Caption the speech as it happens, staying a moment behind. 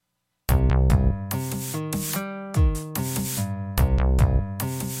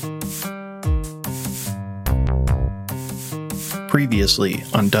Previously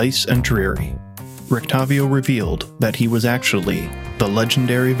on Dice and Dreary, Rictavio revealed that he was actually the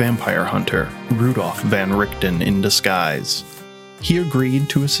legendary vampire hunter Rudolf van Richten in disguise. He agreed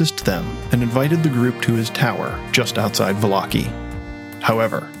to assist them and invited the group to his tower just outside Vallaki.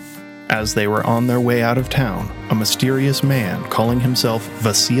 However, as they were on their way out of town, a mysterious man calling himself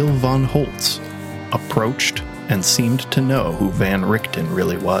Vasil von Holtz approached and seemed to know who Van Richten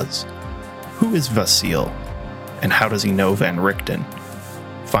really was. Who is Vasil, and how does he know Van Richten?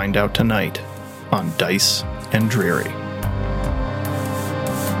 Find out tonight on Dice and Dreary.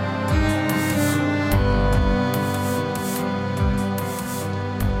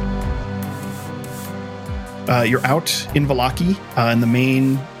 You're out in Vallaki, in the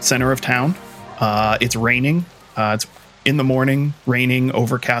main center of town. It's raining. It's in the morning, raining,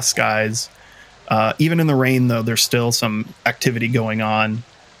 overcast skies. Even in the rain, though, there's still some activity going on.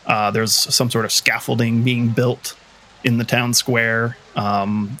 There's some sort of scaffolding being built in the town square.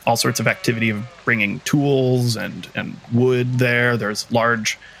 All sorts of activity of bringing tools and wood there. There's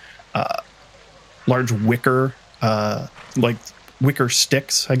large wicker, like wicker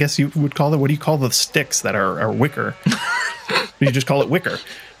sticks, I guess you would call it. What do you call the sticks that are wicker? You just call it wicker.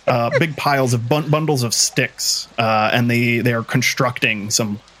 Big piles of bundles of sticks, and they are constructing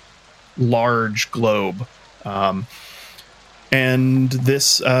some large globe. And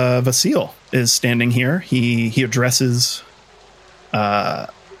this Vasil is standing here. He addresses Van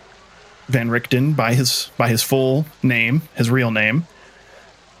Richten by his full name, his real name,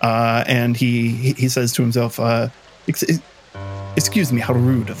 and he says to himself, "Excuse me, how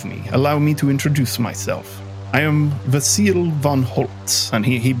rude of me. Allow me to introduce myself. I am Vasil von Holtz." And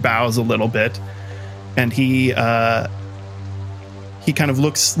he bows a little bit, and he kind of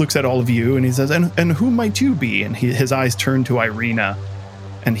looks at all of you, and he says, and who might you be? And his eyes turn to Irina,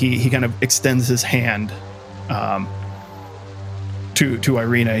 and he kind of extends his hand to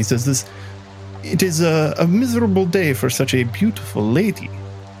Irina. He says, it is a miserable day for such a beautiful lady.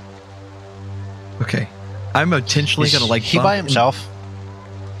 Okay. I'm intentionally going to like... Is he by himself?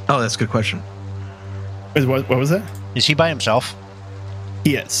 Oh, that's a good question. What was that? Is he by himself?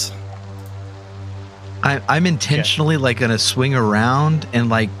 He is. I'm intentionally like going to swing around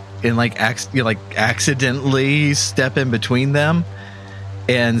and accidentally step in between them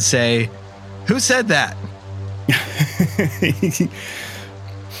and say, "Who said that?"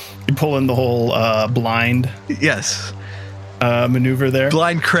 You pull in the whole blind. Yes. Maneuver there.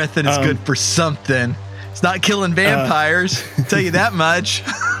 Blind Crethin is good for something. It's not killing vampires. I'll tell you that much.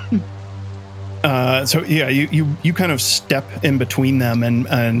 So yeah, you kind of step in between them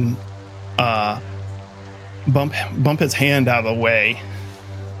and bump his hand out of the way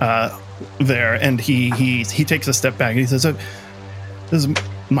there, and he takes a step back and he says, "This is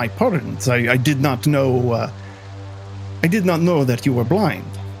my pardons. I did not know. I did not know that you were blind.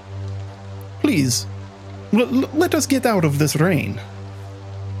 Please, let us get out of this rain."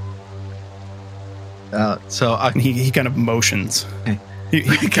 So he kind of motions. He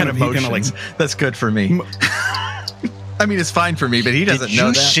kind of motions. That's good for me. I mean, it's fine for me, but he doesn't know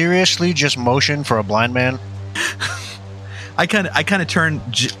that. Did you seriously just motion for a blind man? I kind of turn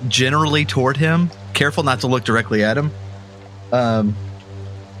generally toward him, careful not to look directly at him.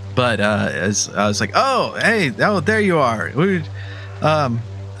 But as I was like, "Oh, hey, there you are.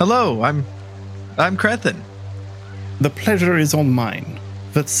 Hello, I'm Crethin." "The pleasure is all mine,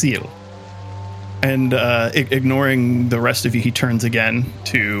 Vasil." And ignoring the rest of you, he turns again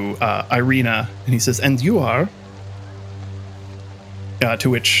to Irina, and he says, "And you are?" To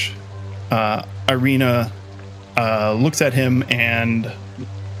which Irina looks at him, and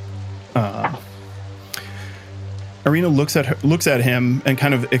Irina looks at him and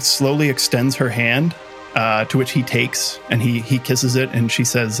kind of slowly extends her hand, to which he takes, and he kisses it, and she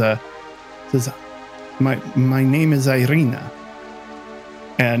says, "My name is Irina."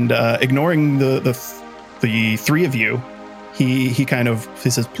 And ignoring the three of you, he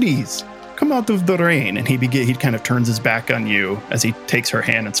says, "Please come out of the rain." And he kind of turns his back on you as he takes her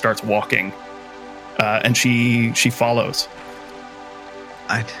hand and starts walking. And she follows.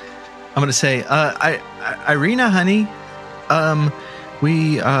 I'm going to say, Irina, honey,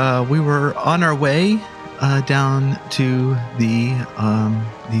 we were on our way down to the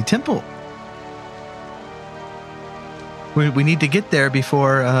temple. We need to get there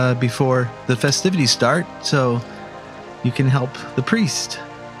before the festivities start, so you can help the priest.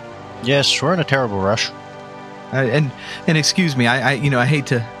 Yes, we're in a terrible rush. And excuse me, I hate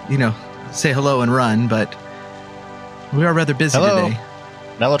to say hello and run, but we are rather busy today.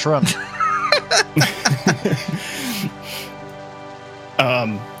 Now let's run.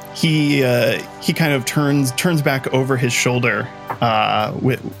 He kind of turns back over his shoulder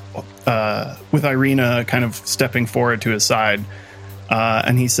with Irina kind of stepping forward to his side,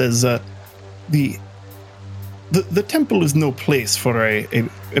 and he says, "The temple is no place for a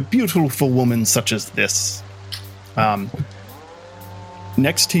beautiful woman such as this."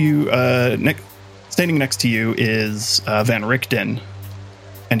 Next to you, standing next to you is Van Richten,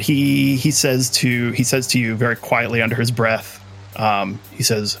 and he says to you very quietly under his breath. He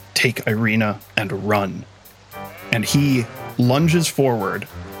says, "Take Irina and run." And he lunges forward,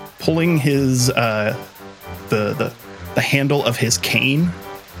 pulling his the handle of his cane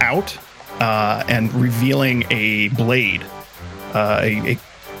out and revealing a blade, a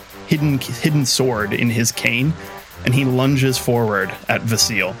hidden sword in his cane. And he lunges forward at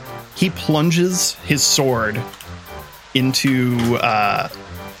Vasile. He plunges his sword into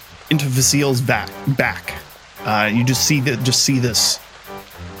Vasile's back. You just see this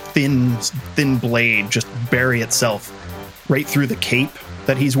thin blade just bury itself right through the cape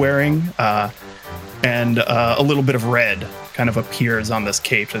that he's wearing, and a little bit of red kind of appears on this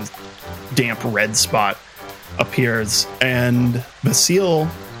cape. A damp red spot appears, and Vasile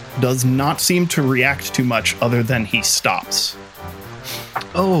does not seem to react too much other than he stops.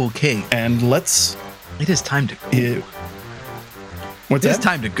 Okay. And it is time to go. What's It is that?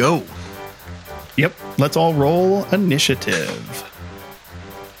 time to go. Yep. Let's all roll initiative.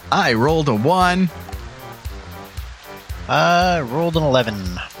 I rolled a 1. I rolled an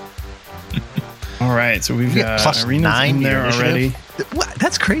 11. All right. So we've You get got plus Irina's 9 in to your there initiative? already. What?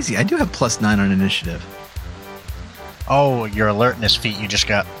 That's crazy. I do have +9 on initiative. Oh, your alertness feat you just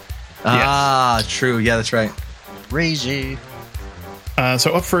got. Ah, true. Yeah, that's right. Crazy.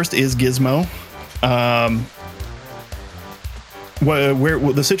 So up first is Gizmo. Where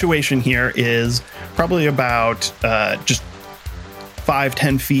the situation here is probably about just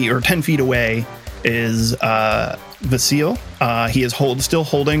 5-10 feet or 10 feet away is Vasile. He is still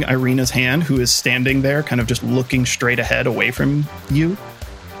holding Irina's hand, who is standing there, kind of just looking straight ahead, away from you,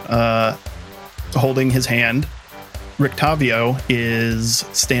 holding his hand. Rictavio is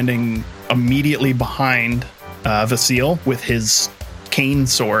standing immediately behind Vasile with his cane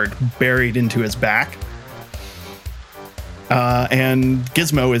sword buried into his back. And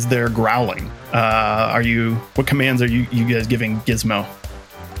Gizmo is there growling. What commands are you guys giving Gizmo?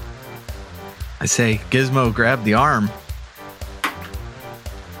 I say, Gizmo, grab the arm.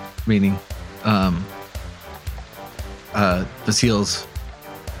 Meaning, Vasile's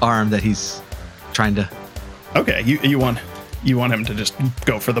arm that he's trying to. Okay, you want him to just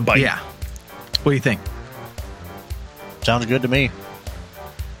go for the bite? Yeah. What do you think? Sounds good to me.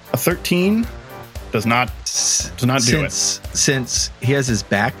 A 13 does not do it. Since he has his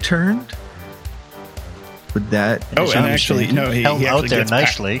back turned, would that? Oh, and actually, no, he Held out actually there gets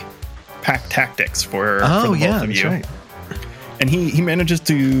nicely. pack tactics for the Oh both yeah, of that's you. right. And he manages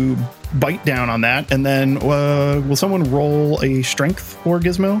to bite down on that. And then will someone roll a strength for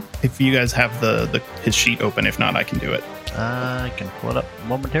Gizmo? If you guys have his sheet open. If not, I can do it. I can pull it up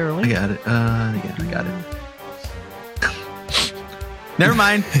momentarily. I got it. Yeah, I got it. Never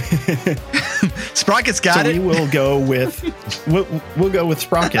mind. Sprocket's got So it. we will go with we'll go with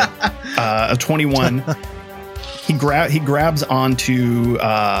Sprocket. A 21. He grabs onto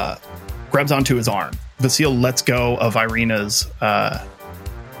his arm. Vasile lets go of Irina's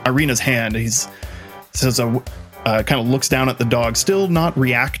hand. He's says kind of looks down at the dog, still not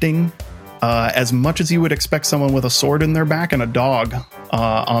reacting as much as you would expect someone with a sword in their back and a dog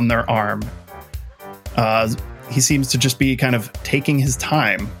on their arm. He seems to just be kind of taking his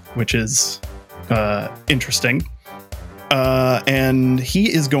time, which is interesting. And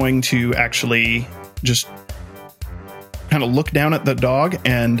he is going to actually just kind of look down at the dog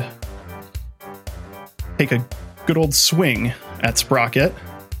and take a good old swing at Sprocket.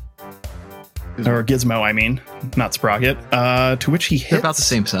 Or Gizmo, I mean, not Sprocket. To which he hits. They're about the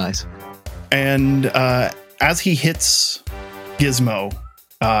same size. And as he hits Gizmo,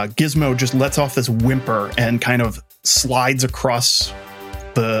 Gizmo just lets off this whimper and kind of slides across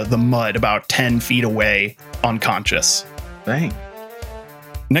the mud about 10 feet away, unconscious. Bang.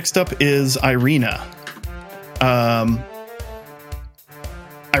 Next up is Irina.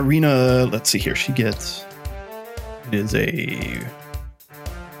 Irina, let's see here. It is a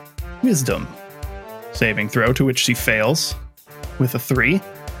wisdom saving throw, to which she fails with a 3.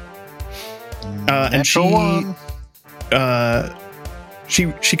 And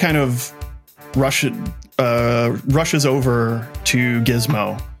she kind of rushes over to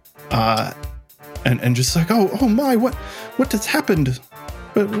Gizmo, and just like, oh my, what has happened?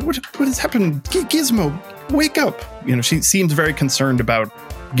 What has happened? Gizmo, wake up! You know, she seems very concerned about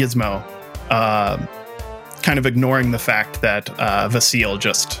Gizmo, kind of ignoring the fact that Vasil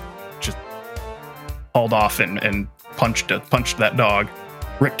just hauled off and punched that dog.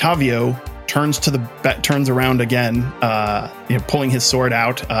 Rictavio turns around again, pulling his sword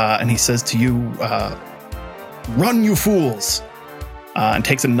out, and he says to you, "Run, you fools!" And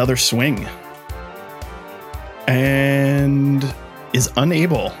takes another swing, and is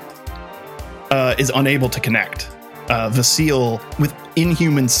unable to connect. Vasil, with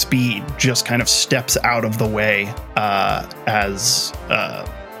inhuman speed, just kind of steps out of the way as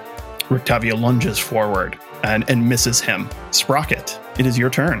Rictavio lunges forward and misses him. Sprocket, it is your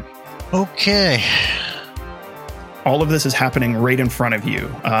turn. Okay. All of this is happening right in front of you.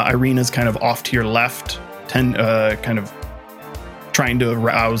 Irina's kind of off to your left, kind of trying to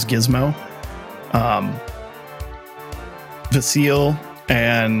arouse Gizmo. Vasil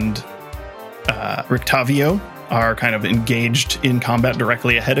and Rictavio are kind of engaged in combat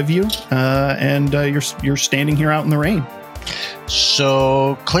directly ahead of you, and you're standing here out in the rain.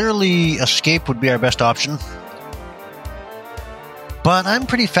 So clearly escape would be our best option. But I'm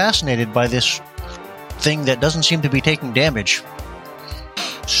pretty fascinated by this thing that doesn't seem to be taking damage.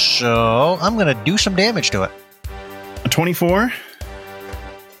 So I'm going to do some damage to it. A 24.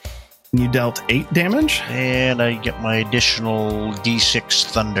 You dealt 8 damage. And I get my additional D6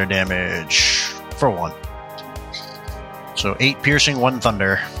 thunder damage for 1. So 8 piercing, 1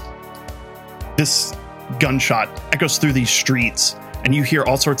 thunder. This gunshot echoes through these streets, and you hear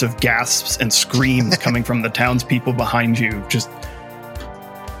all sorts of gasps and screams coming from the townspeople behind you. Just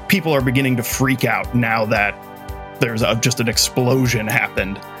people are beginning to freak out now that there's just an explosion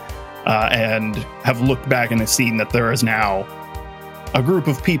happened, and have looked back and have seen that there is now a group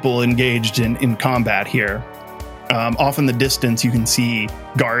of people engaged in combat here. Off in the distance, you can see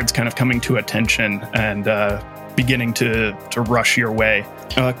guards kind of coming to attention and beginning to rush your way.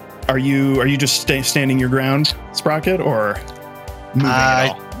 Are you just standing your ground, Sprocket, or moving at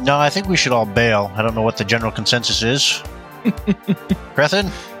all? No, I think we should all bail. I don't know what the general consensus is.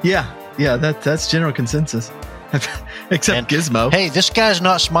 Crethin? Yeah, that's general consensus. Except Gizmo. Hey, this guy's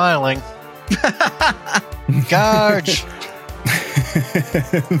not smiling. Guards!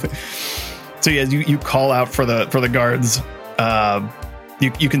 So yeah, you call out for the guards.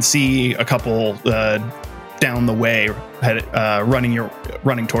 You can see a couple down the way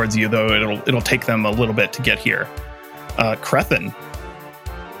running towards you, though it'll take them a little bit to get here. Crethin,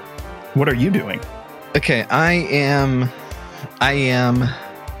 what are you doing? Okay, I am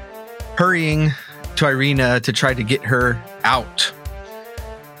hurrying to Irina to try to get her out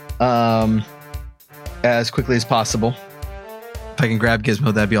as quickly as possible. If I can grab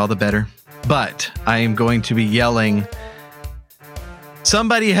Gizmo, that'd be all the better. But I am going to be yelling,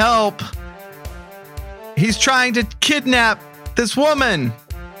 "Somebody help! He's trying to kidnap this woman!"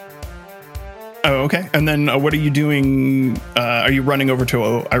 Oh, okay. And then what are you doing? Are you running over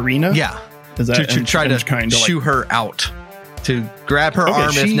to Irina? Yeah. Is that to try to shoo her out, to grab her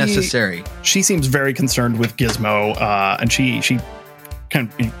arm if necessary. She seems very concerned with Gizmo, and she kind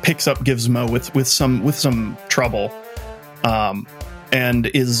of picks up Gizmo with some trouble, and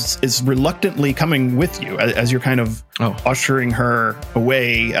is reluctantly coming with you as you're kind of ushering her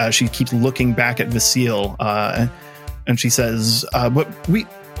away. She keeps looking back at Vasil, and she says, "But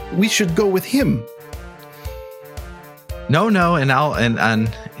we should go with him." No, and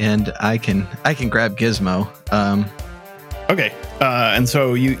I can grab Gizmo. Okay, and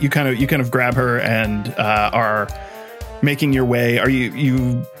so you kind of grab her and are making your way. Are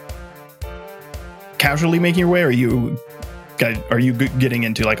you casually making your way, or are you getting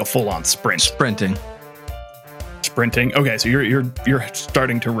into like a full on sprint? Sprinting. Okay, so you're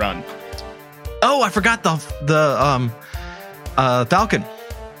starting to run. Oh, I forgot the falcon.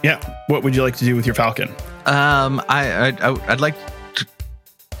 Yeah, what would you like to do with your falcon? I'd like to.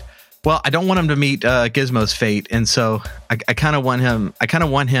 Well, I don't want him to meet Gizmo's fate, and so I kind of want him. I kind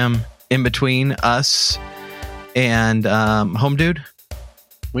of want him in between us and Home Dude.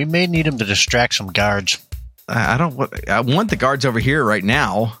 We may need him to distract some guards. I want the guards over here right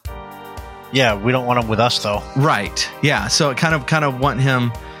now. Yeah, we don't want them with us though. Right. Yeah. So I kind of want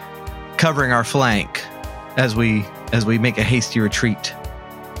him covering our flank as we make a hasty retreat.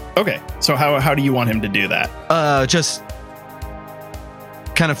 Okay. So how do you want him to do that? Just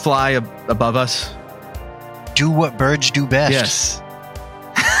kind of fly above us. Do what birds do best. Yes.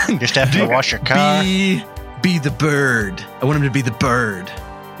 Just have to wash your car. Be the bird. I want him to be the bird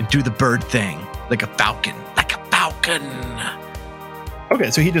and do the bird thing like a falcon.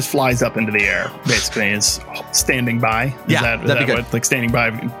 Okay, so he just flies up into the air, basically, is standing by. Is that what, like standing by,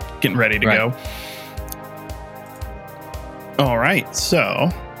 getting ready to go? All right, so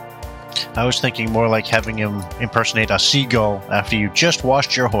I was thinking more like having him impersonate a seagull after you just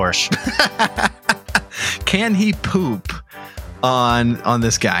washed your horse. Can he poop on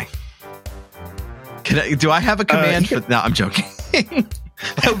this guy? Do I have a command? No, I'm joking.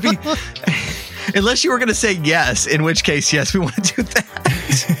 That would be, unless you were going to say yes, in which case, yes, we want to do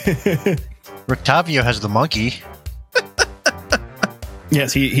that. Rictavio has the monkey.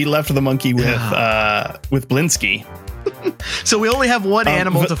 Yes, he left the monkey with Blinsky. So we only have one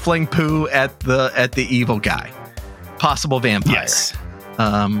animal to fling poo at the evil guy, possible vampire. Yes.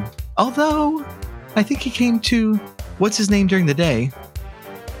 Although I think he came to what's his name during the day,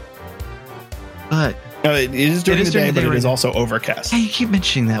 but it is during the day, but it is also overcast. Hey, you keep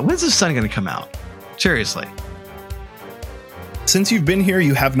mentioning that. When's the sun going to come out? Seriously. Since you've been here,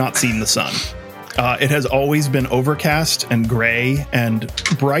 you have not seen the sun. It has always been overcast and gray and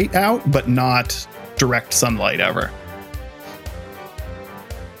bright out, but not direct sunlight ever.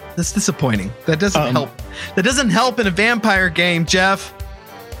 That's disappointing. That doesn't help. That doesn't help in a vampire game, Jeff.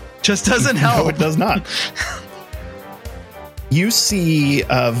 Just doesn't help. No, it does not. You see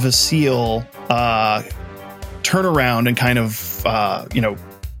Vasile turn around and kind of,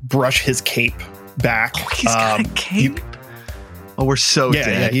 brush his cape back. Oh, he's got a cape? We're so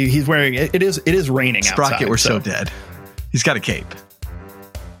dead. Yeah, he's wearing it. It is raining outside. Sprocket, we're so dead. He's got a cape.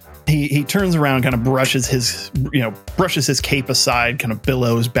 He turns around, kind of brushes his cape aside, kind of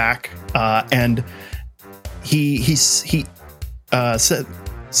billows back, and he says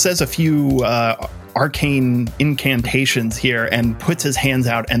a few arcane incantations here, and puts his hands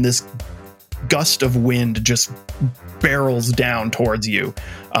out, and this gust of wind just barrels down towards you.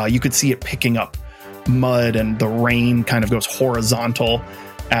 You could see it picking up mud, and the rain kind of goes horizontal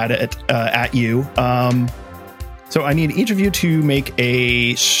at you. So I need each of you to make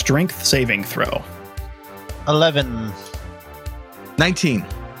a strength saving throw. 11. 19.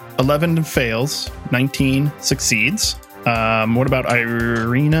 11 fails. 19 succeeds. What about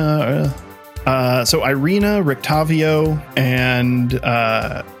Irina? So Irina, Rictavio, and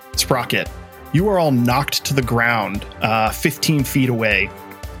Sprocket, you are all knocked to the ground 15 feet away.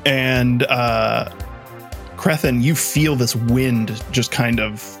 And Crethin, you feel this wind just kind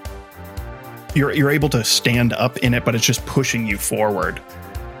of... You're able to stand up in it, but it's just pushing you forward.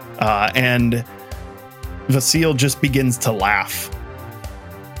 And Vasile just begins to laugh.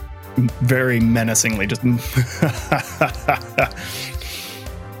 Very menacingly. Just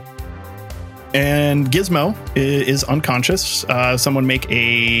And Gizmo is unconscious. Someone make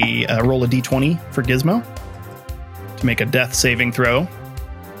a roll a d20 for Gizmo to make a death saving throw.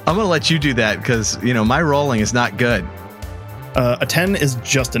 I'm going to let you do that because, my rolling is not good. A 10 is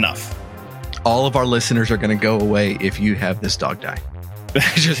just enough. All of our listeners are going to go away if you have this dog die.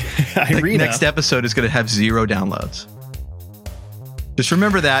 The next episode is going to have 0 downloads. Just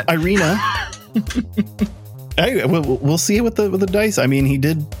remember that. Irina. We'll see it with the dice. I mean, he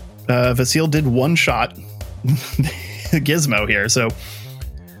did. Vasile did one shot Gizmo here. So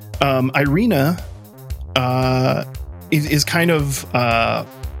Irina is kind of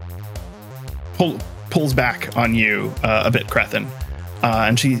pulls back on you a bit, Crethin.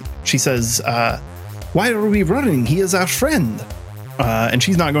 And she says, why are we running? He is our friend. And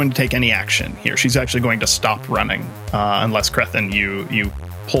she's not going to take any action here. She's actually going to stop running unless, Crethin, you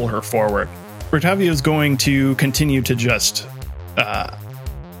pull her forward. Rictavio is going to continue to just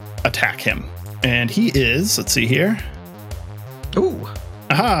attack him. And he is, let's see here. Ooh.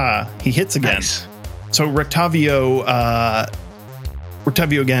 Aha, he hits again. Nice. So Rictavio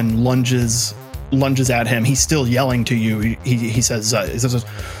again lunges at him. He's still yelling to you. He says,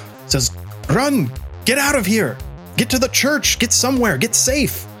 run, get out of here. Get to the church. Get somewhere. Get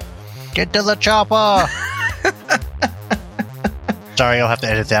safe. Get to the chopper. Sorry, I'll have to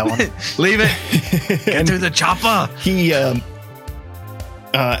edit that one. Leave it. Get to the chopper. He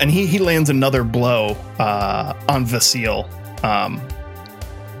lands another blow on Vasile,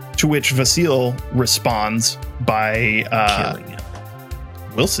 to which Vasile responds by killing him.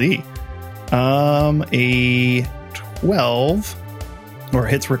 We'll see. A 12 or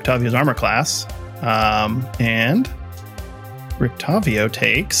hits Rictavio's armor class. And Rictavio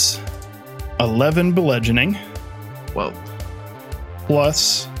takes 11 bludgeoning. Whoa.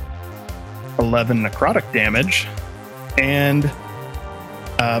 Plus 11 necrotic damage. And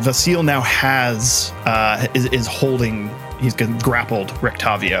Vasile now is holding, he's grappled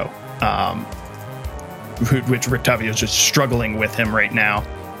Rictavio, which Rictavio is just struggling with him right now.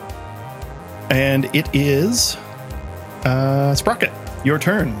 And it is Sprocket, your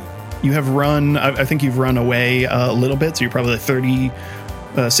turn. You have run, I think you've run away a little bit, so you're probably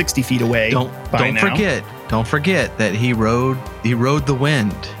 60 feet away. Don't forget that he rode the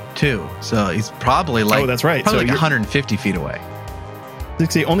wind too. So he's probably like, Oh, that's right. probably So like you're- 150 feet away.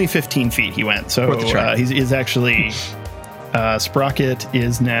 60, only 15 feet he went. So Worth a try. he's actually Sprocket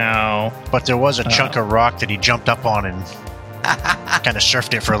is now But there was a chunk of rock that he jumped up on and kind of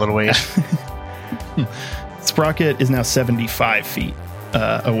surfed it for a little ways. Sprocket is now 75 feet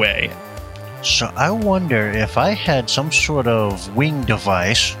away. So I wonder if I had some sort of wing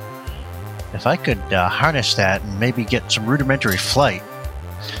device, if I could harness that and maybe get some rudimentary flight.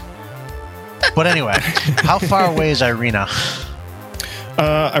 But anyway, how far away is Irina?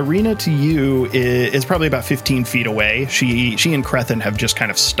 Irina to you is probably about 15 feet away. She and Crethin have just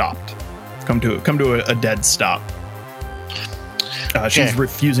kind of stopped, come to a dead stop. She's Okay.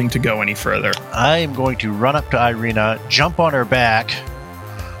 refusing to go any further. I am going to run up to Irina, jump on her back,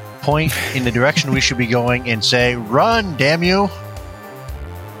 point in the direction we should be going, and say, "Run, damn you!"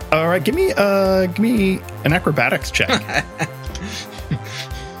 All right, give me an acrobatics check.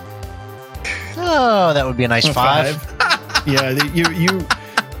 Oh, that would be a nice A five. Yeah,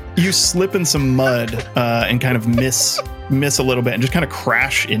 you slip in some mud and kind of miss a little bit and just kind of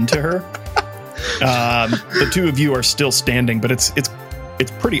crash into her. The two of you are still standing, but it's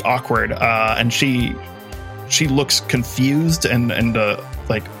pretty awkward. And she looks confused and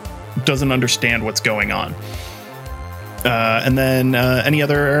like doesn't understand what's going on. And then any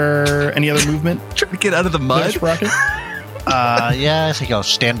other movement? Trying to get out of the mud. Sprocket? Yeah, I think I'll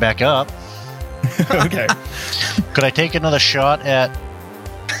stand back up. Okay. Could I take another shot at?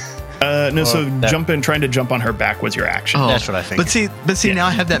 No, so that- trying to jump on her back was your action. Oh, That's what I figured. But see, now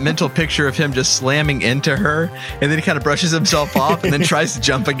I have that mental picture of him just slamming into her, and then he kind of brushes himself off, and then tries to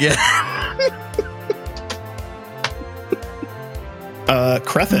jump again.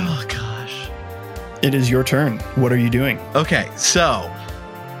 Crethin, Oh gosh. it is your turn. What are you doing? Okay, so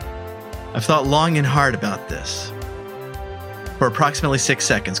I've thought long and hard about this for approximately 6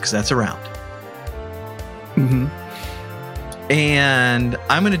 seconds, because that's a round. Mm-hmm. And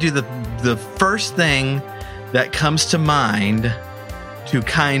I'm going to do the first thing that comes to mind to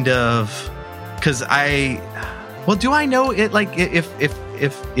kind of, because do I know it? Like,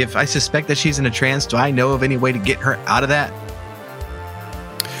 if I suspect that she's in a trance, do I know of any way to get her out of that?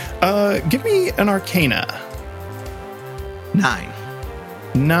 Give me an Arcana. 9.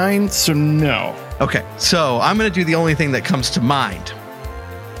 9, so no. Okay, so I'm going to do the only thing that comes to mind.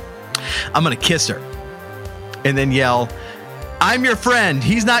 I'm going to kiss her and then yell, "I'm your friend.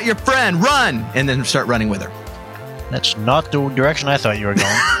 He's not your friend. Run!" And then start running with her. That's not the direction I thought you were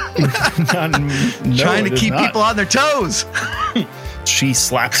going. No, Trying to it is keep not. people on their toes. She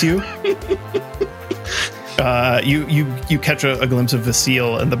slaps you. You catch a glimpse of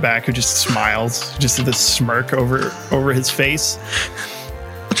Vasile in the back, who just smiles, just this smirk over his face.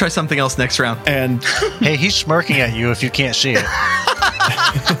 I'll try something else next round. And Hey, he's smirking at you if you can't see it.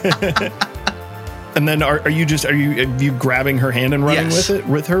 and then are you grabbing her hand and running Yes.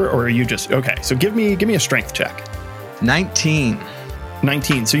 with her, or are you just okay? So give me a strength check. 19.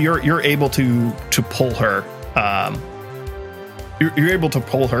 19. So you're able to pull her. You're able to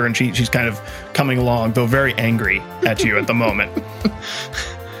pull her, and she's kind of coming along, though very angry at you at the moment.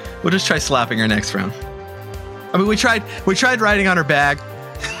 We'll just try slapping her next round. I mean, we tried riding on her back.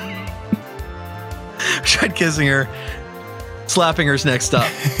 We tried kissing her. Slapping her's next up.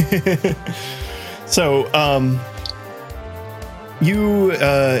 So you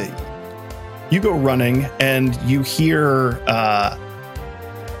go running, and you hear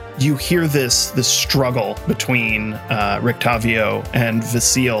this struggle between Rictavio and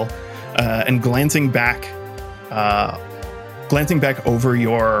Vasile, and glancing back over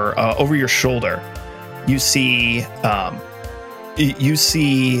your shoulder, you see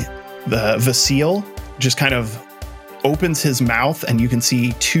the Vasile just kind of opens his mouth, and you can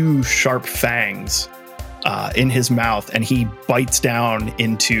see two sharp fangs in his mouth, and he bites down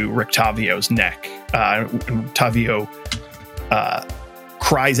into Rictavio's neck. Rictavio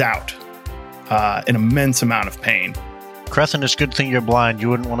cries out an immense amount of pain. Crethin, it's a good thing you're blind. You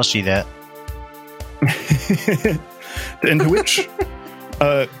wouldn't want to see that. And to which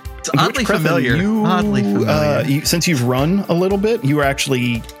It's oddly familiar. Oddly familiar. Since you've run a little bit, you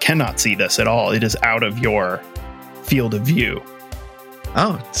actually cannot see this at all. It is out of your field of view.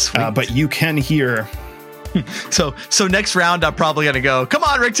 Oh, sweet. But you can hear. So next round, I'm probably going to go, "Come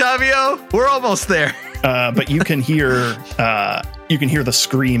on, Rictavio, we're almost there." But you can hear. You can hear the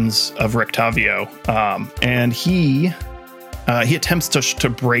screams of Rictavio, and he attempts to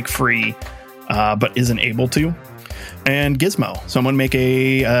break free, but isn't able to. And Gizmo, someone make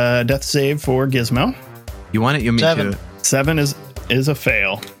a death save for Gizmo. You want it? You mean 7. to? 7 is a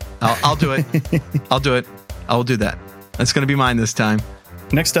fail. I'll do it. I'll do it. I will do that. That's going to be mine this time.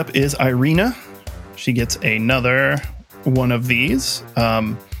 Next up is Irina. She gets another one of these.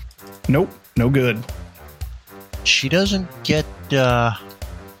 Nope, no good. She doesn't get, for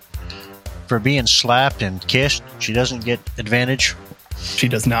being slapped and kissed, she doesn't get advantage. She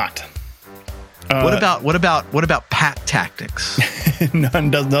does not. What about pat tactics? None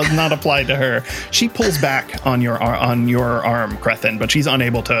does not apply to her. She pulls back on your arm, Crethin, but she's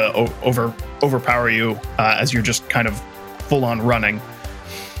unable to overpower you as you're just kind of full on running.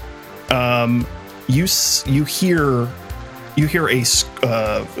 You hear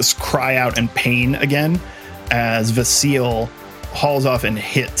a cry out in pain again as Vasile hauls off and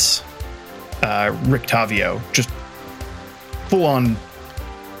hits Rictavio, just full on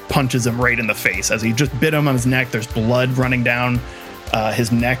punches him right in the face as he just bit him on his neck. There's blood running down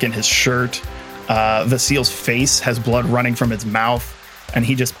his neck and his shirt. Vasile's face has blood running from his mouth, and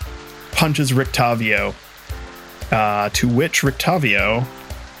he just punches Rictavio, to which Rictavio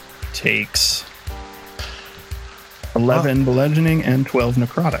takes 11 bludgeoning and 12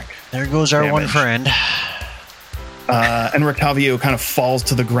 necrotic. There goes our one friend. And Rictavio kind of falls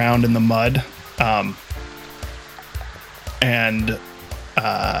to the ground in the mud. Don't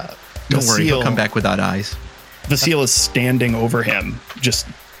worry, he'll come back without eyes. Vasile is standing over him.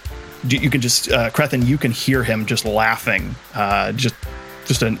 Crethin, you can hear him just laughing,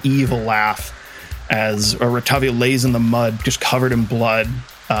 just an evil laugh as Rictavio lays in the mud, just covered in blood.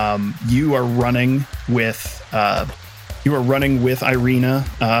 You are running with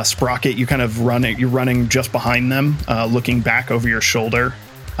Irina. Sprocket, you're running just behind them, looking back over your shoulder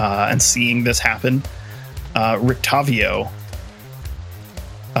and seeing this happen. Rictavio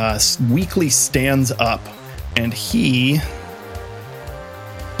weakly stands up, and he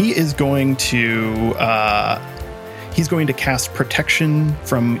is going to cast protection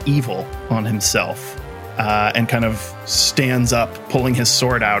from evil on himself, and kind of stands up, pulling his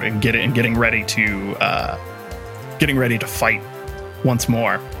sword out and getting ready to fight once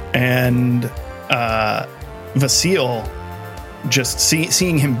more. And Vasile, just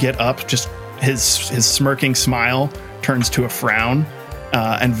seeing him get up, just his smirking smile turns to a frown,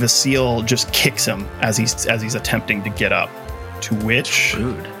 and Vasile just kicks him as he's attempting to get up, to which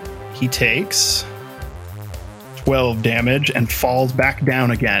he takes 12 damage and falls back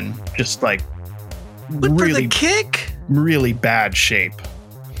down again, just like really kick, really bad shape.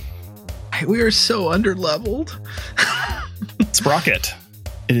 We are so underleveled. Sprocket,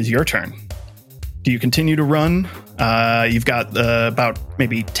 it is your turn. Do you continue to run? You've got about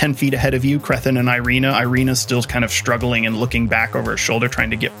maybe 10 feet ahead of you, Crethin and Irina. Irina's still kind of struggling and looking back over her shoulder, trying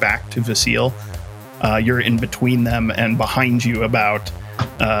to get back to Vasile. You're in between them, and behind you about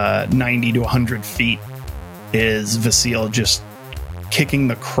 90 to 100 feet is Vasile, just kicking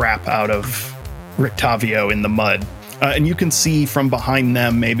the crap out of Rictavio in the mud. And you can see from behind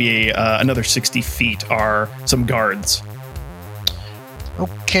them, maybe another 60 feet, are some guards.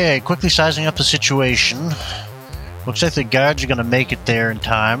 Okay, quickly sizing up the situation. Looks like the guards are going to make it there in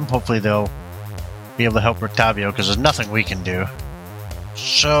time. Hopefully they'll be able to help Rictavio, because there's nothing we can do.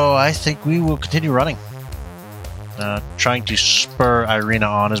 So I think we will continue running. Trying to spur Irina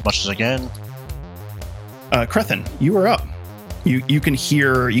on as much as I can. Crethin, you are up. You can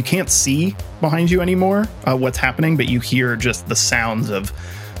hear, you can't see behind you anymore what's happening, but you hear just the sounds of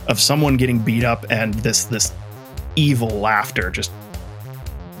someone getting beat up and this evil laughter just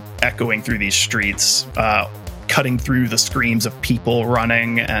echoing through these streets, cutting through the screams of people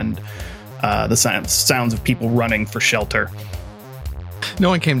running and the sounds of people running for shelter. No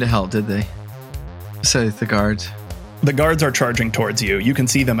one came to help, did they? Besides the guards. The guards are charging towards you. You can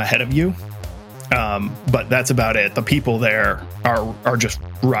see them ahead of you. But that's about it. The people there are just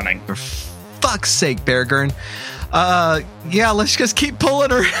running. For fuck's sake, Beargurn. Yeah, let's just keep pulling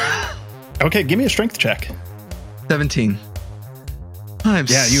her. Okay, give me a strength check. 17.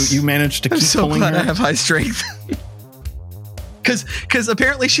 You managed to keep pulling her. I'm so glad I have high strength. Because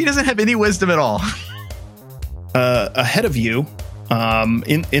apparently she doesn't have any wisdom at all. Ahead of you,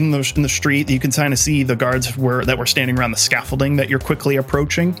 in the street, you can kind of see the guards that were standing around the scaffolding that you're quickly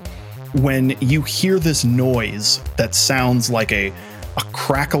approaching. When you hear this noise that sounds like a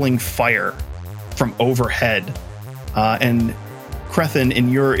crackling fire from overhead, and Crethin, in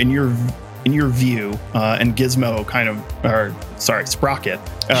your view, and Gizmo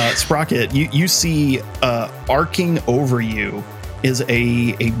Sprocket, you see arcing over you is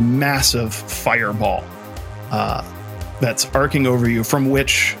a massive fireball that's arcing over you, from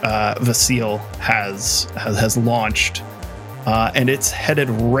which Vasile has launched. And it's headed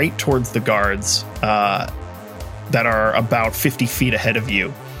right towards the guards that are about 50 feet ahead of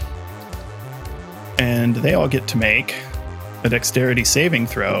you. And they all get to make a dexterity saving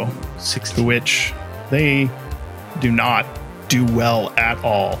throw, 16. to which they do not do well at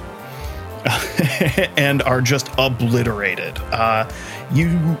all. And are just obliterated.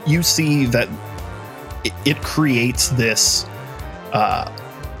 You see that it creates this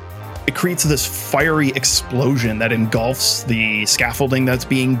fiery explosion that engulfs the scaffolding that's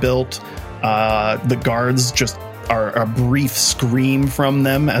being built. The guards just are a brief scream from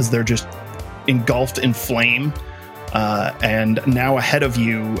them as they're just engulfed in flame. And now ahead of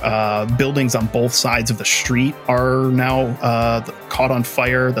you, buildings on both sides of the street are now caught on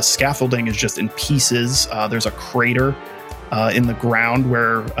fire. The scaffolding is just in pieces. There's a crater in the ground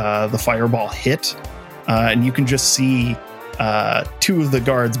where the fireball hit. And you can just see two of the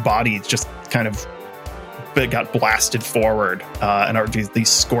guards' bodies just kind of got blasted forward and are these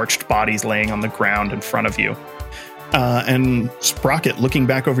scorched bodies laying on the ground in front of you. And Sprocket, looking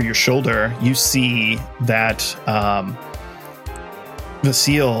back over your shoulder, you see that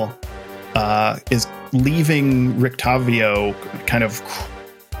Vasile is leaving Rictavio kind of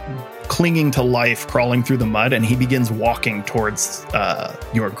clinging to life, crawling through the mud, and he begins walking towards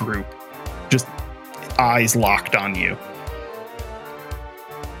your group, just eyes locked on you.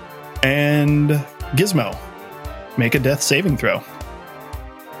 And Gizmo, make a death saving throw.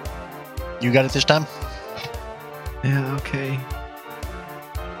 You got it this time? Yeah, okay.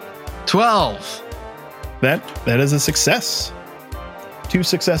 12. That is a success. 2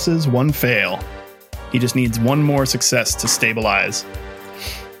 successes, 1 fail. He just needs 1 more success to stabilize.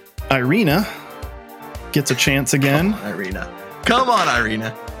 Irina gets a chance again. Come on,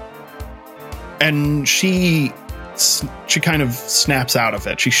 Irina. And she kind of snaps out of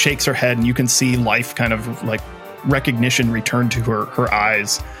it. She shakes her head, and you can see life kind of like recognition return to her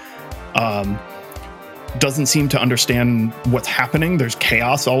eyes. Doesn't seem to understand what's happening. There's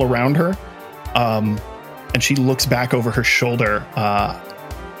chaos all around her. And she looks back over her shoulder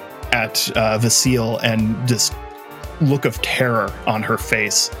at Vasile, and this look of terror on her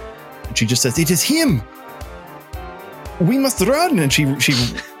face. And she just says, "It is him! We must run!" And she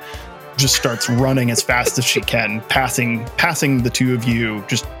just starts running as fast as she can, passing the two of you,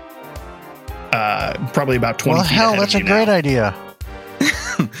 just probably about 20 feet hell, ahead that's of a you great now. idea.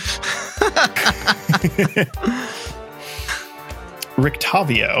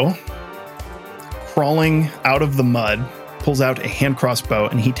 Rictavio, crawling out of the mud, pulls out a hand crossbow,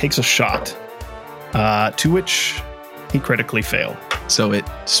 and he takes a shot, to which he critically failed. So it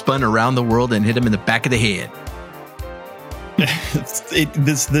spun around the world and hit him in the back of the head.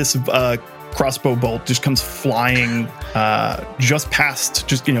 This crossbow bolt just comes flying just past,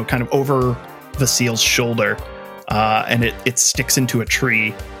 just kind of over Vasile's shoulder, and it sticks into a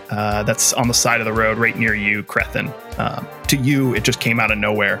tree that's on the side of the road right near you, Crethin. To you, it just came out of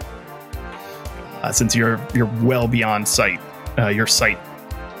nowhere, since you're well beyond sight, your sight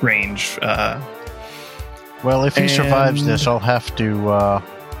range. Well, if he survives this, I'll have to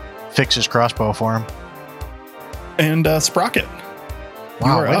fix his crossbow for him. And Sprocket.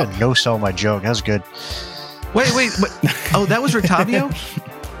 Wow, I didn't no-sell my joke. That was good. Wait. Oh, that was Rictavio?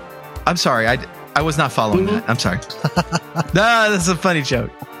 I'm sorry. I was not following that. I'm sorry. Nah, that's a funny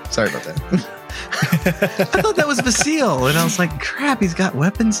joke. Sorry about that. I thought that was Vasile, and I was like, crap, he's got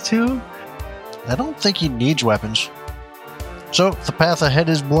weapons too? I don't think he needs weapons. So, if the path ahead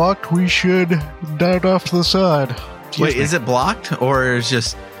is blocked, we should dart off to the side. Wait, is it blocked, or is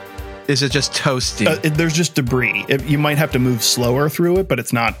it just toasty? There's just debris. You might have to move slower through it, but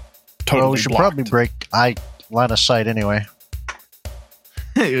it's not totally Well, we should blocked. probably break line of sight anyway.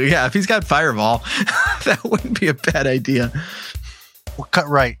 Yeah, if he's got fireball, that wouldn't be a bad idea. We'll cut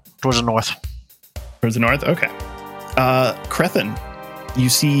right towards the north. Towards the north? Okay. Crethin, you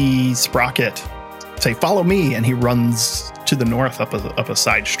see Sprocket say, "Follow me," and he runs to the north up a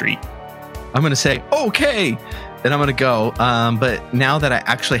side street. I'm going to say, okay, and I'm going to go. But now that I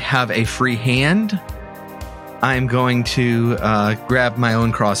actually have a free hand, I'm going to grab my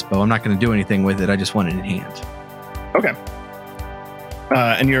own crossbow. I'm not going to do anything with it. I just want it in hand. Okay.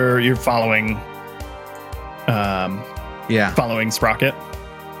 And you're following. Yeah. Following Sprocket.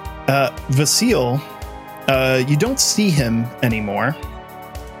 Vasile, you don't see him anymore.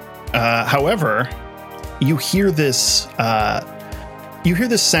 However, you hear this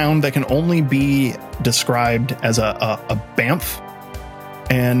sound that can only be described as a bamf.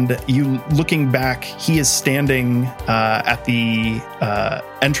 And you looking back, he is standing at the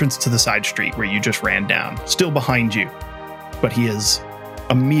entrance to the side street where you just ran down, still behind you, but he is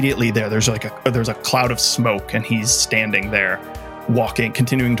immediately there. There's a cloud of smoke, and he's standing there,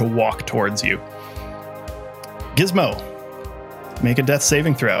 continuing to walk towards you. Gizmo, make a death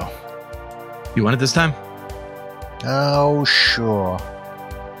saving throw. You want it this time? Oh, sure.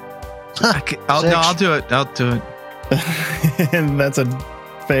 I'll do it. I'll do it. And that's a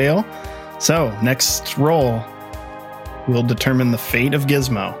fail. So, next roll will determine the fate of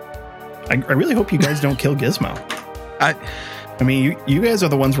Gizmo. I really hope you guys don't kill Gizmo. I mean, you guys are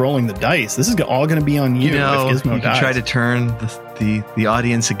the ones rolling the dice. This is all going to be on you, if Gizmo you dies. Can try to turn the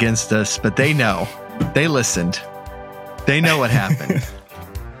audience against us, but they know. They listened. They know what happened.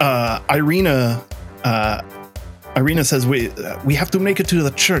 Irina says, we have to make it to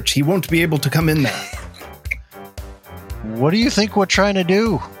the church. He won't be able to come in there. What do you think we're trying to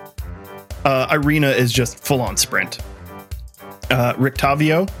do? Irina is just full-on sprint.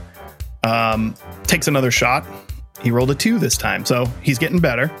 Rictavio takes another shot. He rolled a 2 this time, so he's getting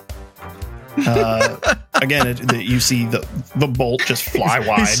better. Again, you see the bolt just fly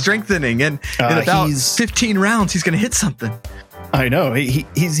wide. He's strengthening, and in about 15 rounds, he's going to hit something. I know.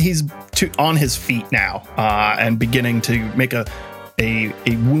 He's on his feet now, and beginning to make a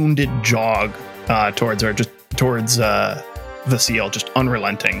wounded jog towards her, just towards the seal, just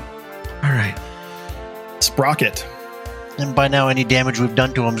unrelenting. All right. Sprocket. And by now, any damage we've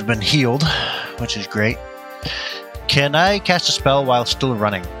done to him has been healed, which is great. Can I cast a spell while still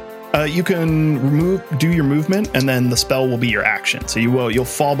running? You can do your movement, and then the spell will be your action. So you'll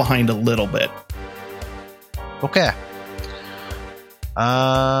fall behind a little bit. Okay.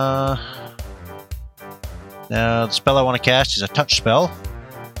 Now the spell I want to cast is a touch spell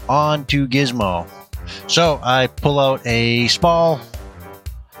onto Gizmo. So I pull out a small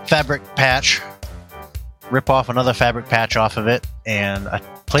fabric patch, rip off another fabric patch off of it, and I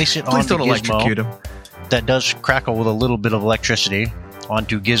place it Please onto don't electrocute him. That does crackle with a little bit of electricity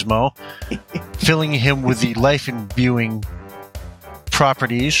onto Gizmo, filling him with the life-imbuing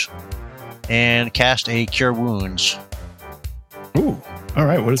properties, and cast a Cure Wounds. Ooh. All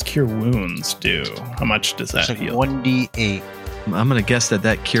right. What does Cure Wounds do? How much does that It's like heal? 1d8. I'm going to guess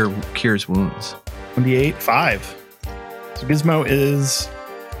that cures wounds. 1d8, 5. So Gizmo is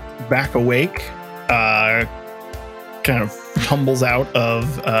back awake, kind of tumbles out of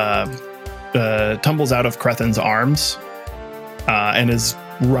Crethin's arms, and is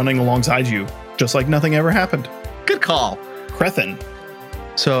running alongside you, just like nothing ever happened. Good call. Crethin.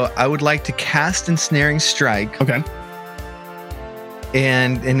 So I would like to cast Ensnaring Strike. Okay.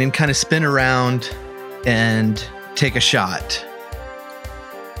 And then kind of spin around and take a shot.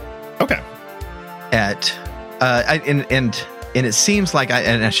 Okay. At and it seems like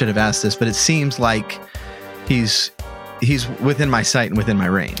I should have asked this, but it seems like he's within my sight and within my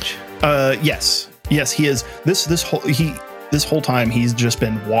range. Yes, he is. This whole time he's just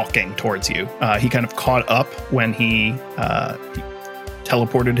been walking towards you. He kind of caught up when he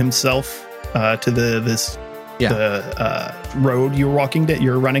teleported himself to the road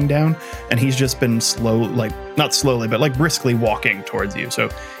you're running down, and he's just been not slowly, but briskly walking towards you. So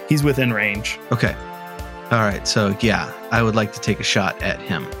he's within range. Okay. All right. So yeah, I would like to take a shot at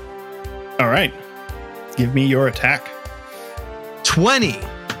him. All right. Give me your attack. 20.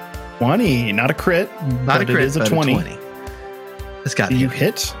 20, not a crit. Not a crit, it is a but 20. 20. It's got you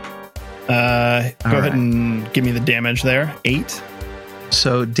hit. Go ahead and give me the damage there. 8.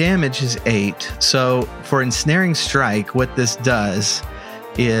 So damage is 8. So for Ensnaring Strike, what this does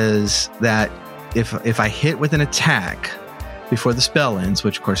is that if I hit with an attack before the spell ends,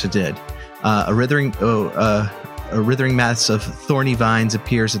 which of course it did, a withering mass of thorny vines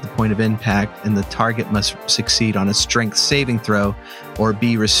appears at the point of impact, and the target must succeed on a strength saving throw or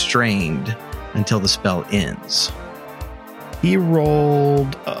be restrained until the spell ends. He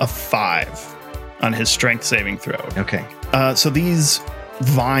rolled a 5 on his strength saving throw. Okay. So these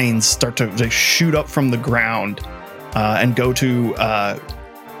vines start to shoot up from the ground and go to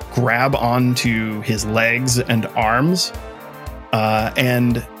grab onto his legs and arms.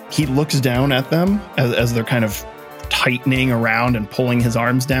 And he looks down at them as they're kind of tightening around and pulling his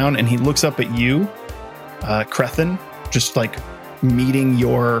arms down. And he looks up at you, Crethin, just meeting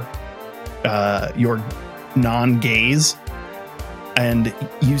your non-gaze. And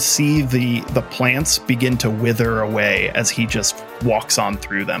you see the plants begin to wither away as he just walks on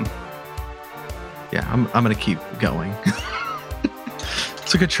through them. Yeah, I'm going to keep going.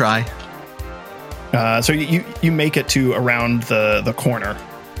 It's a good try. So you make it to around the corner.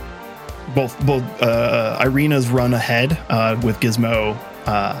 Both Irina's run ahead with Gizmo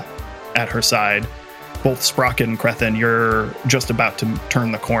at her side. Both Sprocket and Crethin, you're just about to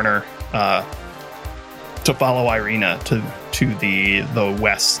turn the corner to follow Irina to the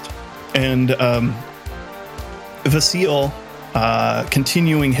west. And Vasile,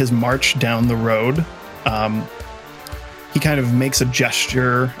 continuing his march down the road, he kind of makes a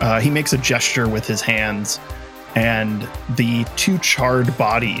gesture. He makes a gesture with his hands, and the 2 charred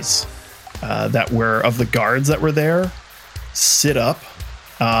bodies that were of the guards that were there sit up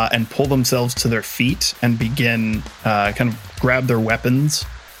and pull themselves to their feet and begin kind of grab their weapons.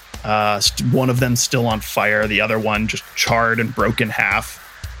 One of them still on fire, the other one just charred and broke in half.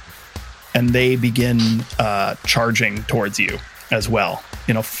 And they begin charging towards you as well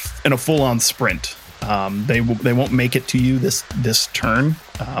in a full-on sprint. They won't make it to you this turn,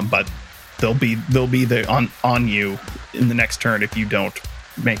 but they'll be on you in the next turn if you don't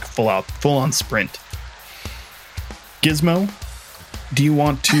make full-on sprint. Gizmo, do you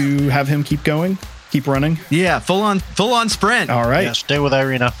want to have him keep going? Keep running? Yeah, full on sprint. All right. Yeah, stay with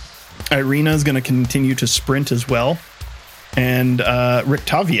Irina. Irina is going to continue to sprint as well. And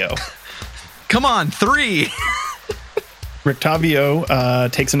Rictavio. Come on, 3.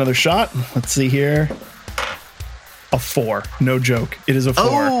 Rictavio takes another shot. Let's see here. A 4. No joke. It is a 4.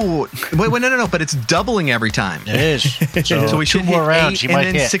 Oh, wait, no. But it's doubling every time. It is. So we should 2 more hit rounds. 8 He and might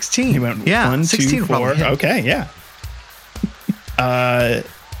then hit. 16. He went yeah, 1, 16 2, will probably 4. hit. Okay, yeah.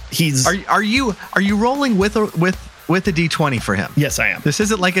 He's. Are you rolling with a D20 for him? Yes, I am. This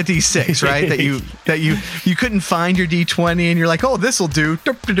isn't like a D6, right? that you couldn't find your D20 and you're like, oh, this will do.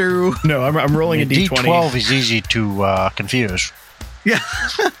 No, I'm rolling a D20. D12 is easy to confuse. Yeah.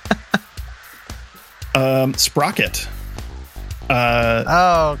 Sprocket.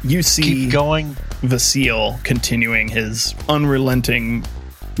 Oh, You see keep going. Vasile continuing his unrelenting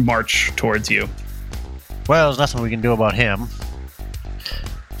march towards you. Well, there's nothing we can do about him.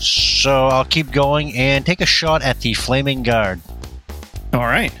 So I'll keep going and take a shot at the flaming guard. All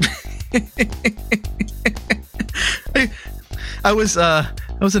right. I was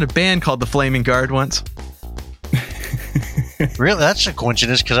in a band called the Flaming Guard once. Really? That's a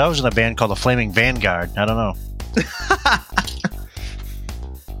coincidence because I was in a band called the Flaming Vanguard. I don't know.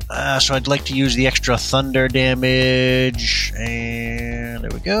 So I'd like to use the extra thunder damage. And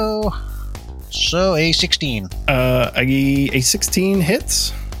there we go. So a 16. A 16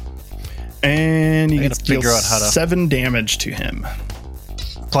 hits. And you I can gotta deal figure out how to- 7 damage to him.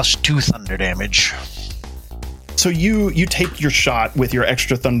 Plus 2 thunder damage. So you take your shot with your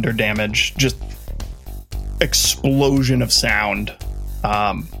extra thunder damage, just explosion of sound,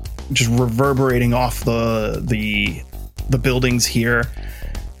 just reverberating off the buildings here,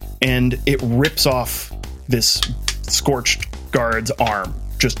 and it rips off this scorched guard's arm,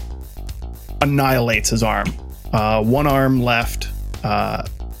 just annihilates his arm. One arm left,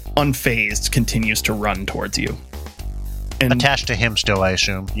 unfazed, continues to run towards you. And Attached to him still, I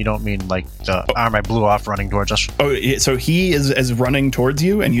assume. You don't mean like the arm I blew off running towards us? so he is running towards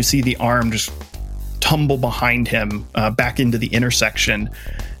you, and you see the arm just tumble behind him back into the intersection.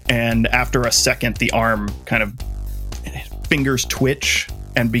 And after a second, the arm kind of fingers twitch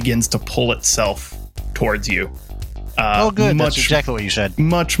and begins to pull itself towards you. Oh, good. That's exactly what you said.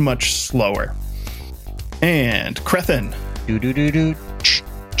 Much slower. And Crethin. Do-do-do-do.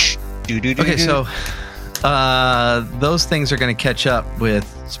 Do-do-do-do. Okay, so those things are going to catch up with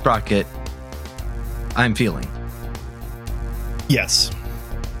Sprocket. I'm feeling. Yes.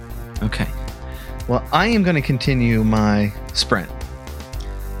 Okay. Well, I am going to continue my sprint,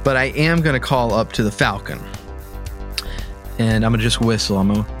 but I am going to call up to the Falcon, and I'm going to just whistle.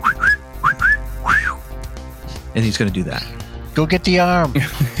 I'm going to, and he's going to do that. Go get the arm.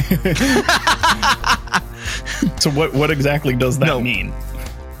 So what exactly does that mean?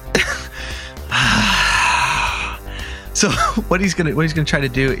 So what he's gonna try to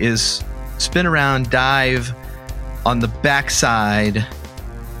do is spin around, dive on the backside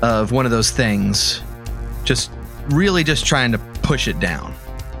of one of those things, just trying to push it down.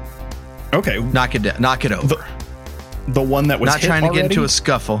 Okay. Knock it over. The one that was not hit trying to get already? into a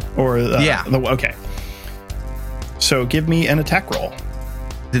scuffle. Or yeah. Okay. So give me an attack roll.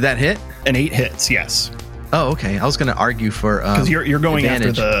 Did that hit? An 8 hits, yes. Oh, okay. I was going to argue for because you're going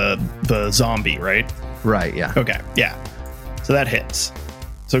advantage. after the zombie, right? Right. Yeah. Okay. Yeah. So that hits.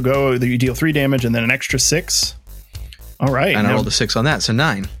 So you deal 3 damage and then an extra 6. All right. And I rolled a 6 on that, so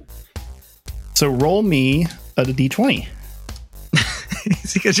 9. So roll me a d20.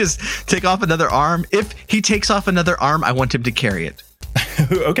 He could just take off another arm. If he takes off another arm, I want him to carry it.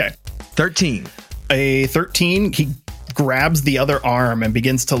 Okay. 13. A 13. He grabs the other arm and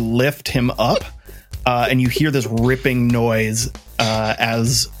begins to lift him up. And you hear this ripping noise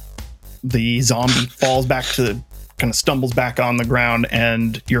as the zombie falls back kind of stumbles back on the ground,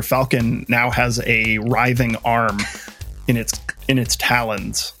 and your falcon now has a writhing arm in its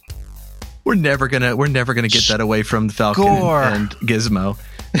talons. We're never gonna get that away from the Falcon and Gizmo.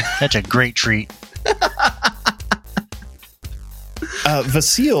 That's a great treat.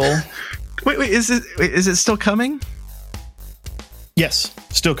 Vasile Wait, is it still coming? Yes,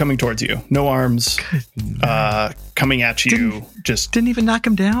 still coming towards you. No arms coming at you. Didn't even knock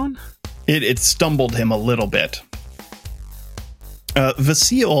him down? It stumbled him a little bit.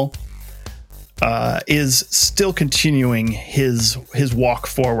 Vasile is still continuing his walk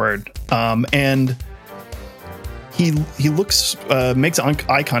forward, and he looks makes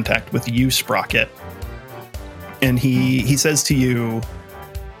eye contact with you, Sprocket, and he says to you,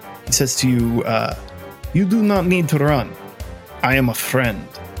 you do not need to run. I am a friend,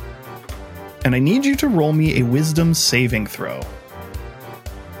 and I need you to roll me a wisdom saving throw.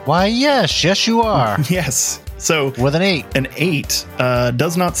 Why, yes, you are. Yes. So with an 8. An 8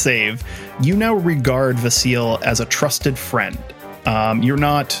 does not save. You now regard Vasile as a trusted friend. You're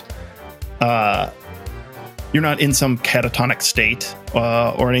not in some catatonic state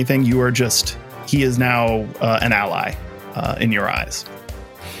or anything. You are just. He is now an ally in your eyes.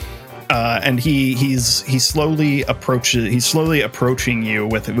 And he's slowly approaching you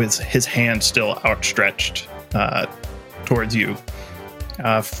with his hand still outstretched towards you.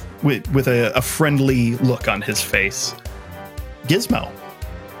 With a friendly look on his face. Gizmo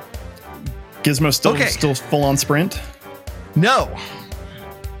still full on sprint? No.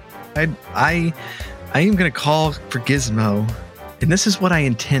 I am going to call for Gizmo, and this is what I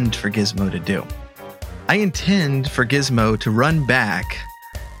intend for Gizmo to do. I intend for Gizmo to run back,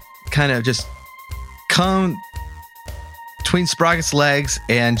 kind of just come between Sprocket's legs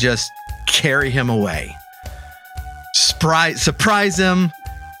and just carry him away. Surprise him,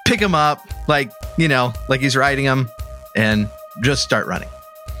 pick him up like he's riding him, and just start running.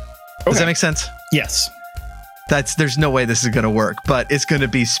 Okay. Does that make sense? Yes. There's no way this is going to work, but it's going to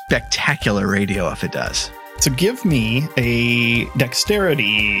be spectacular radio if it does. So give me a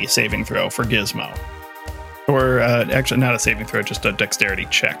dexterity saving throw for Gizmo. Or actually not a saving throw, just a dexterity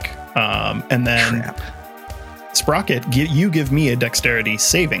check. And then Crap. Sprocket, you give me a dexterity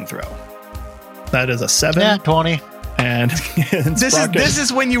saving throw. That is a 7. Yeah, 20. And this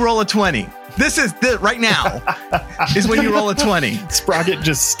is when you roll a 20. This is right now is when you roll a 20. Sprocket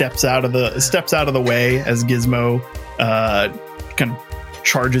just steps out of the way as Gizmo kind of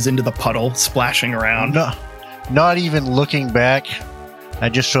charges into the puddle, splashing around. No, not even looking back. I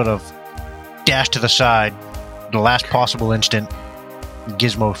just sort of dash to the side, the last possible instant.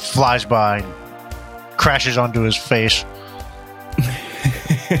 Gizmo flies by and crashes onto his face.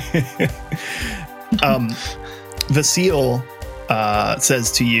 Vasile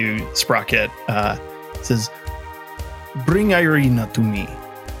says to you, Sprocket, says, "Bring Irina to me."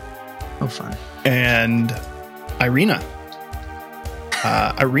 Oh, fine. And Irina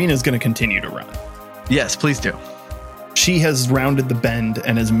is going to continue to run. Yes, please do. She has rounded the bend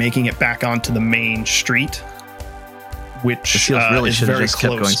and is making it back onto the main street, which is very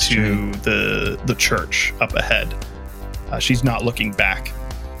close to the church up ahead. She's not looking back.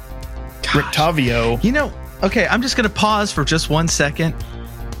 Gosh. Rictavio. Okay, I'm just going to pause for just 1 second.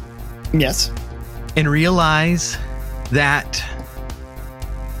 Yes. And realize that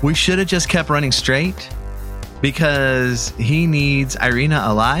we should have just kept running straight because he needs Irina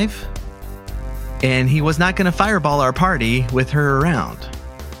alive, and he was not going to fireball our party with her around.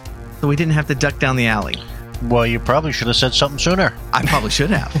 So we didn't have to duck down the alley. Well, you probably should have said something sooner. I probably should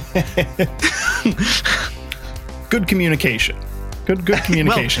have. Good communication. Good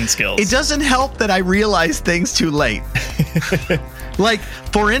communication skills. It doesn't help that I realize things too late. Like,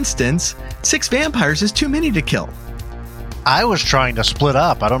 for instance, 6 vampires is too many to kill. I was trying to split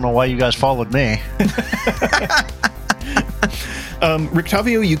up. I don't know why you guys followed me.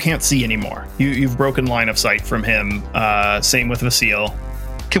 Rictavio, you can't see anymore. You've broken line of sight from him. Same with Vasile.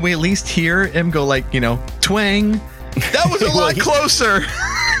 Can we at least hear him go twang? That was a lot closer.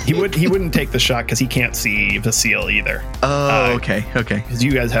 He wouldn't take the shot because he can't see Vasile either. Oh, okay. Because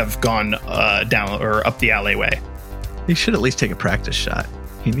you guys have gone down or up the alleyway. He should at least take a practice shot.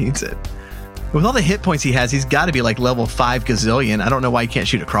 He needs it. With all the hit points he has, he's got to be level 5 gazillion. I don't know why he can't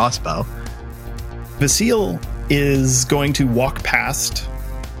shoot a crossbow. Vasile is going to walk past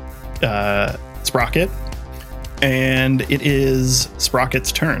Sprocket, and it is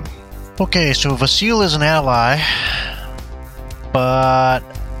Sprocket's turn. Okay, so Vasile is an ally, but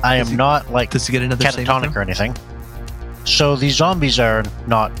I am not does he get another catatonic or anything. So these zombies are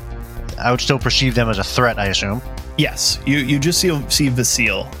not. I would still perceive them as a threat, I assume. Yes, you just see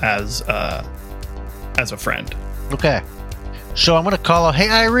Vasile as a friend. Okay, so I'm going to call out,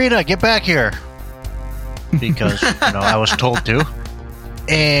 "Hey, Irina, get back here," because I was told to.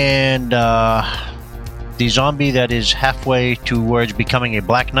 And the zombie that is halfway towards becoming a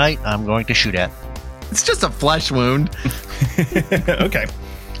Black Knight, I'm going to shoot at. It's just a flesh wound. Okay.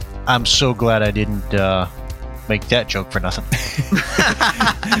 I'm so glad I didn't make that joke for nothing.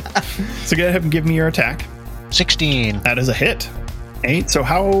 So go ahead and give me your attack. 16. That is a hit. So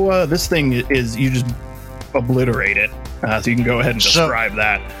how this thing is, you just obliterate it. So you can go ahead and describe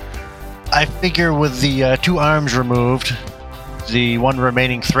that. I figure with the 2 arms removed, the one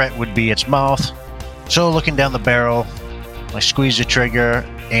remaining threat would be its mouth. So looking down the barrel, I squeeze the trigger,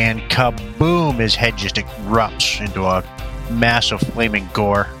 and kaboom, his head just erupts into a mass of flaming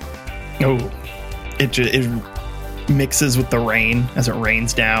gore. Oh, it mixes with the rain as it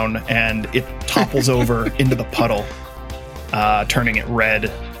rains down, and it topples over into the puddle, turning it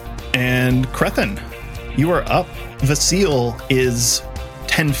red. And Crethin, you are up. Vasile is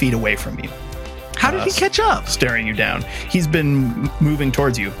 10 feet away from you. How did he catch up? Staring you down. He's been moving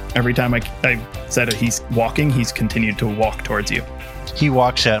towards you. Every time I said it, he's walking, he's continued to walk towards you. He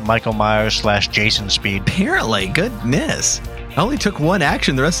walks at Michael Myers / Jason speed. Apparently, goodness. I only took 1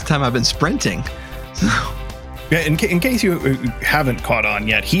 action. The rest of the time I've been sprinting. Yeah, in case you haven't caught on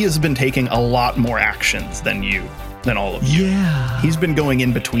yet, he has been taking a lot more actions than all of you. Yeah. He's been going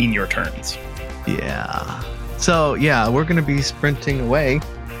in between your turns. Yeah. So, yeah, we're going to be sprinting away.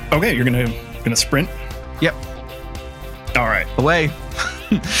 Okay, you're gonna sprint? Yep. All right. Away.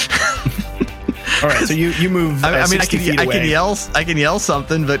 All right, so you move. I mean, 60 feet away. I can yell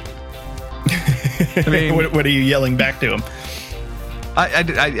something, but I mean, what are you yelling back to him?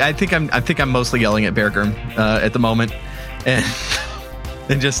 I think I'm mostly yelling at Beargrim at the moment,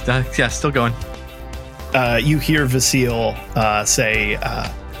 and just still going. You hear Vasile say,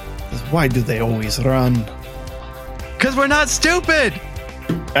 "Why do they always run?" Because we're not stupid.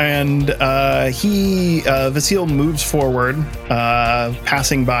 And Vasile moves forward,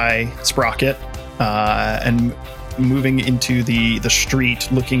 passing by Sprocket, and moving into the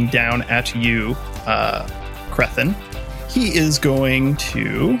street, looking down at you, Crethin. He is going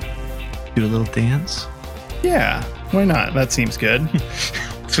to do a little dance. Yeah, why not? That seems good.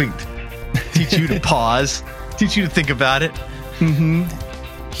 Sweet. Teach you to pause. Teach you to think about it. Mm-hmm.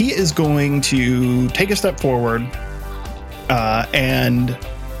 He is going to take a step forward, and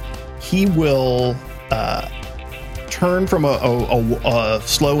he will turn from a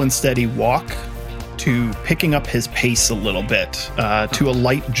slow and steady walk to picking up his pace a little bit, to a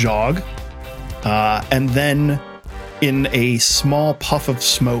light jog, and then in a small puff of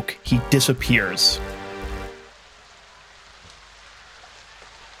smoke, he disappears.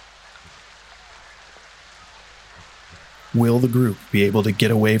 Will the group be able to get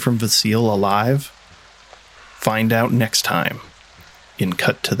away from Vasile alive? Find out next time in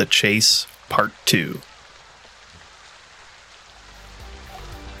Cut to the Chase Part 2.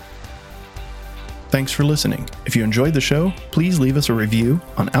 Thanks for listening. If you enjoyed the show, please leave us a review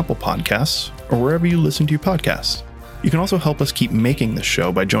on Apple Podcasts or wherever you listen to your podcasts. You can also help us keep making this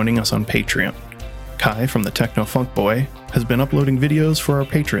show by joining us on Patreon. Kai from the Techno Funk Boy has been uploading videos for our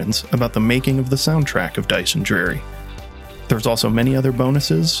patrons about the making of the soundtrack of Dice and Dreary. There's also many other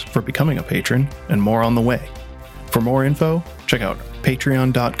bonuses for becoming a patron and more on the way. For more info, check out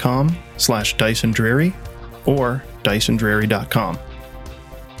patreon.com/DiceandDreary or DiceandDreary.com.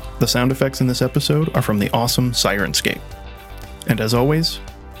 The sound effects in this episode are from the awesome Sirenscape. And as always,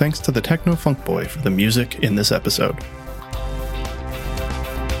 thanks to the Techno Funk Boy for the music in this episode.